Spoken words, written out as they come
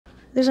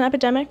There's an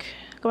epidemic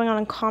going on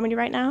in comedy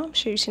right now. I'm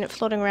sure you've seen it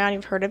floating around.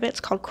 You've heard of it. It's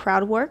called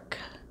crowd work.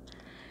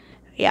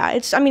 Yeah,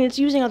 it's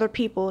using other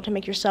people to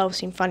make yourself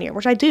seem funnier,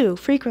 which I do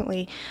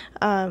frequently,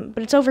 but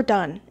it's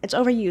overdone. It's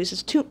overused.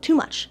 It's too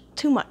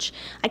much.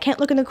 I can't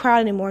look in the crowd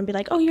anymore and be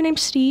like, oh, your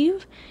name's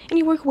Steve? And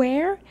you work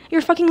where?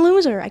 You're a fucking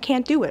loser. I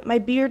can't do it. My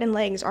beard and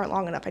legs aren't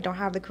long enough. I don't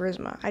have the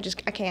charisma. I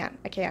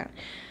can't.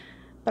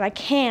 But I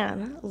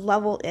can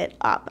level it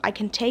up. I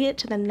can take it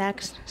to the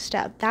next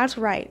step. That's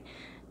right.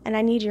 And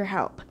I need your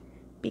help.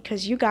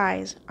 Because you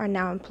guys are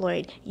now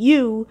employed.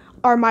 You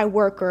are my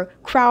worker.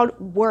 Crowd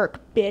work,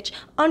 bitch.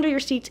 Under your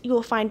seats, you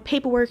will find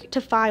paperwork to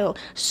file,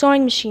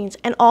 sewing machines,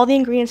 and all the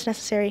ingredients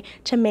necessary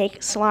to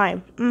make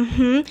slime.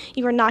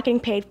 You are not getting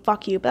paid.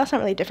 Fuck you. But that's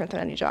not really different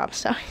than any job.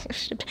 So,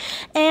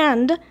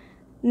 and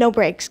no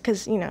breaks,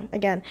 because,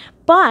 again.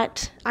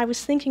 But I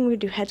was thinking we'd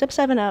do heads up,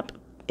 7-up.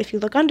 If you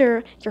look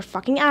under, you're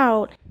fucking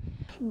out.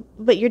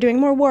 But you're doing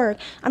more work.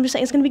 I'm just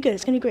saying it's going to be good.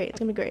 It's going to be great. It's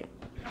going to be great.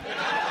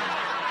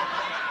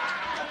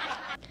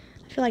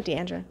 I feel like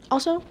Deandra.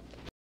 Also,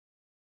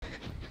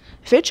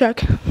 fit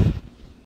check.